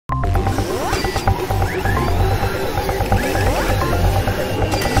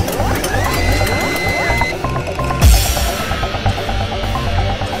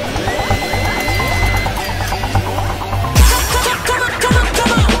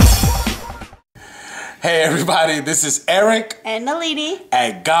Hey everybody, this is Eric and Nalini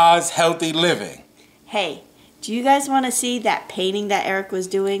at God's Healthy Living. Hey, do you guys want to see that painting that Eric was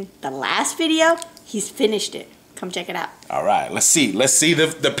doing the last video? He's finished it. Come check it out. All right, let's see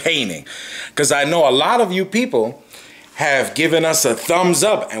the painting. Because I know a lot of you people have given us a thumbs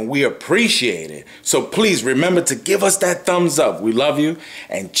up and we appreciate it. So please remember to give us that thumbs up. We love you.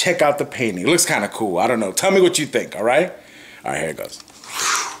 And check out the painting. It looks kind of cool. I don't know. Tell me what you think, all right? All right, here it goes.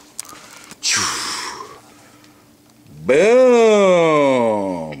 Boom.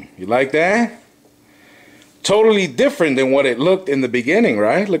 You like that? Totally different than what it looked in the beginning,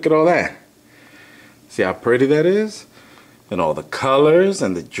 right? Look at all that. See how pretty that is? And all the colors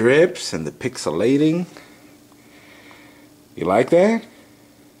and the drips and the pixelating. You like that?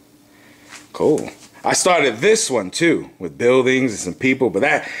 Cool. I started this one too with buildings and some people, but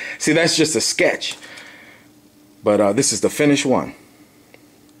that's just a sketch. But this is the finished one.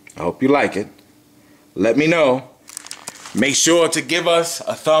 I hope you like it. Let me know. Make sure to give us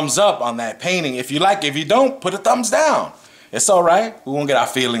a thumbs up on that painting if you like it. If you don't, put a thumbs down. It's all right. We won't get our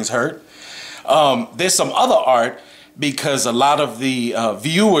feelings hurt. There's some other art because a lot of the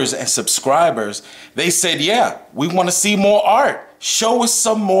viewers and subscribers, they said, yeah, we want to see more art. Show us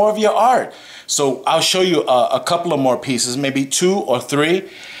some more of your art. So I'll show you a couple of more pieces, maybe 2 or 3.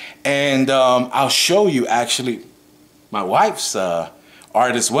 And I'll show you actually my wife's art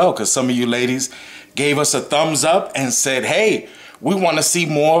as well, because some of you ladies gave us a thumbs up and said, hey, we want to see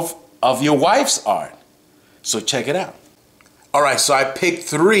more of your wife's art. So check it out. All right, so I picked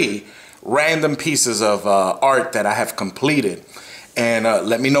 3 random pieces of art that I have completed. And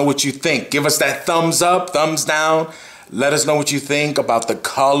let me know what you think. Give us that thumbs up, thumbs down. Let us know what you think about the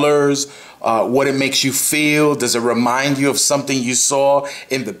colors, what it makes you feel. Does it remind you of something you saw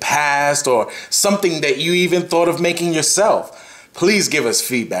in the past or something that you even thought of making yourself? Please give us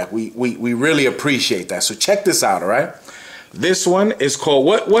feedback. We really appreciate that. So check this out, all right? This one is called,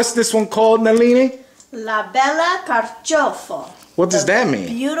 what's this one called, Nalini? La Bella Carciofo. What does that mean?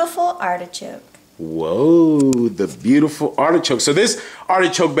 Beautiful artichoke. Whoa, the beautiful artichoke. So this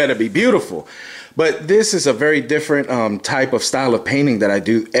artichoke better be beautiful. But this is a very different type of style of painting that I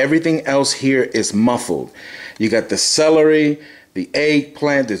do. Everything else here is muffled. You got the celery, the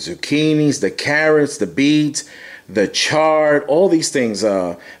eggplant, the zucchinis, the carrots, the beets, the chard, all these things.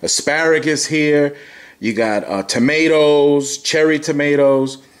 Asparagus here. You got tomatoes, cherry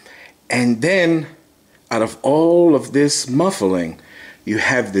tomatoes. And then out of all of this muffling, you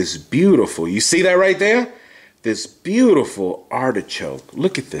have this beautiful, you see that right there? This beautiful artichoke.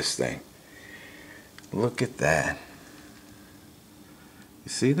 Look at this thing. Look at that. You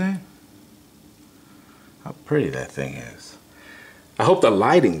see that? How pretty that thing is. I hope the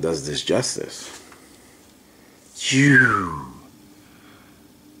lighting does this justice. Phew.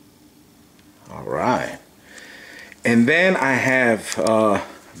 All right. And then I have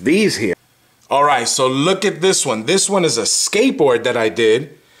these here. All right, so look at this one. This one is a skateboard that I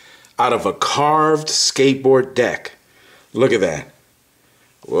did out of a carved skateboard deck. Look at that.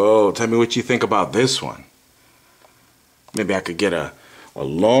 Whoa, tell me what you think about this one. Maybe I could get a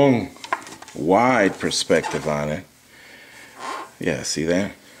long, wide perspective on it. Yeah, see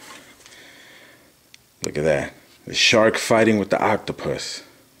that? Look at that. The shark fighting with the octopus.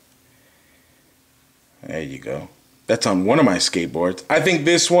 There you go. That's on one of my skateboards. I think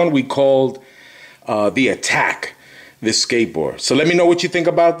this one we called the Attack, this skateboard. So let me know what you think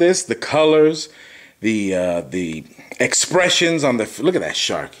about this. The colors, the expressions on the, look at that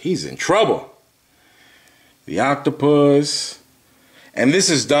shark. He's in trouble. The octopus. And this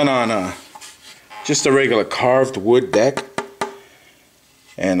is done on just a regular carved wood deck.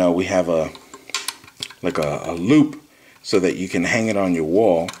 And we have like a loop so that you can hang it on your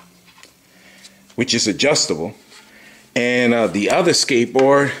wall, which is adjustable. And the other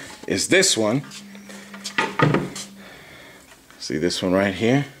skateboard is this one. See this one right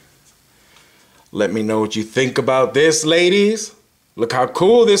here? Let me know what you think about this, ladies. Look how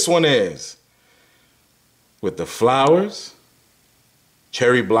cool this one is. With the flowers,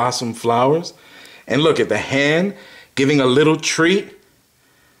 cherry blossom flowers. And look at the hand giving a little treat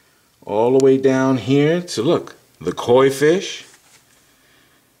all the way down here to, look, the koi fish.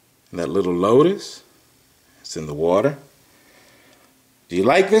 And that little lotus. It's in the water. Do you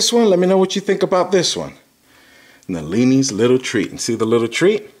like this one? Let me know what you think about this one. Nalini's little treat. And see the little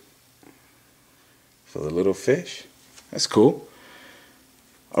treat? For the little fish. That's cool.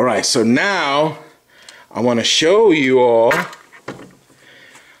 All right, so now I want to show you all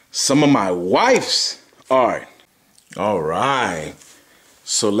some of my wife's art. All right.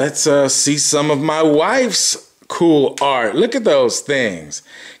 So let's see some of my wife's cool art. Look at those things.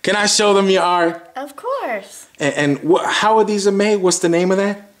 Can I show them your art? Of course. And how are these made? What's the name of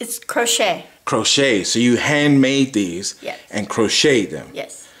that? It's crochet. Crochet. So you handmade these yes. and crocheted them.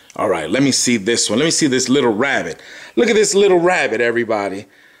 Yes. All right, let me see this one. Let me see this little rabbit. Look at this little rabbit, everybody.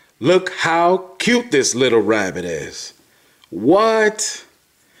 Look how cute this little rabbit is. What?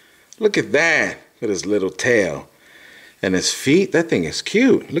 Look at that. Look at his little tail. And his feet. That thing is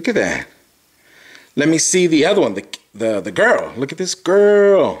cute. Look at that. Let me see the other one, the girl. Look at this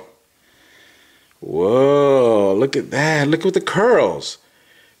girl. Whoa, look at that. Look at the curls.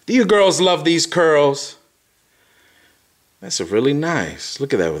 Do you girls love these curls? That's really nice.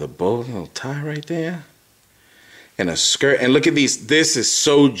 Look at that with a bow, little tie right there. And a skirt. And look at these. This is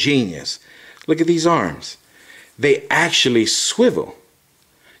so genius. Look at these arms. They actually swivel.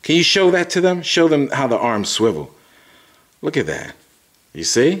 Can you show that to them? Show them how the arms swivel. Look at that. You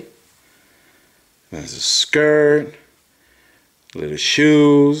see? There's a skirt. Little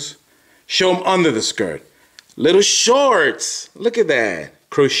shoes. Show them under the skirt. Little shorts. Look at that.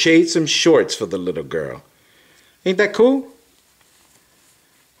 Crocheted some shorts for the little girl. Ain't that cool?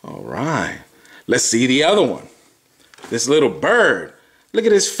 All right. Let's see the other one. This little bird. Look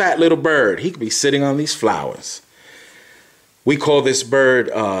at this fat little bird. He could be sitting on these flowers. We call this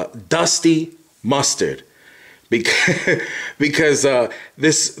bird Dusty Mustard because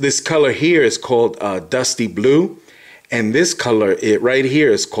this color here is called Dusty Blue, and this color right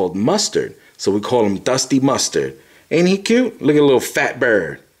here is called Mustard. So we call him Dusty Mustard. Ain't he cute? Look at a little fat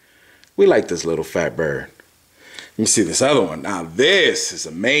bird. We like this little fat bird. Let me see this other one. Now this is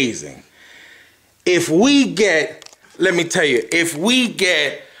amazing. If we get, let me tell you, if we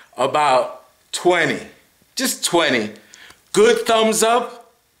get about 20, just 20 good thumbs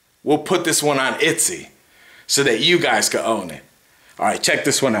up, we'll put this one on Etsy so that you guys can own it. All right, check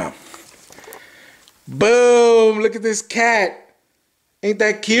this one out. Boom, look at this cat. Ain't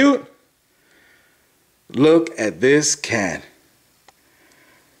that cute? Look at this cat.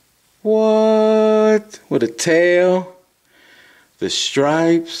 What? With a tail, the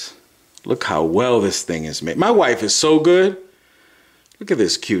stripes. Look how well this thing is made. My wife is so good. Look at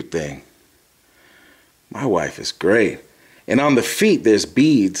this cute thing. My wife is great. And on the feet, there's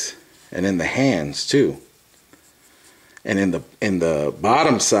beads, and in the hands too. And in the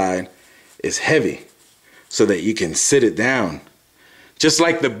bottom side is heavy, so that you can sit it down. Just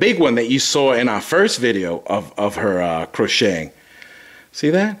like the big one that you saw in our first video of her crocheting. See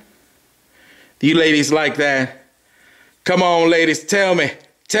that? Do you ladies like that? Come on, ladies, tell me.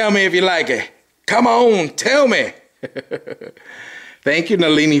 Tell me if you like it. Come on, tell me. Thank you,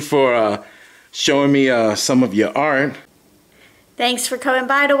 Nalini, for showing me some of your art. Thanks for coming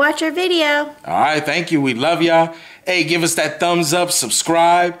by to watch our video. All right, thank you. We love y'all. Hey, give us that thumbs up,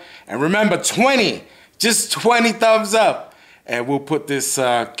 subscribe, and remember 20, just 20 thumbs up. And we'll put this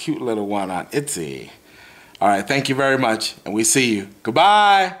cute little one on Etsy. All right, thank you very much, and we see you.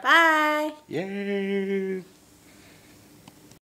 Goodbye. Bye. Yay.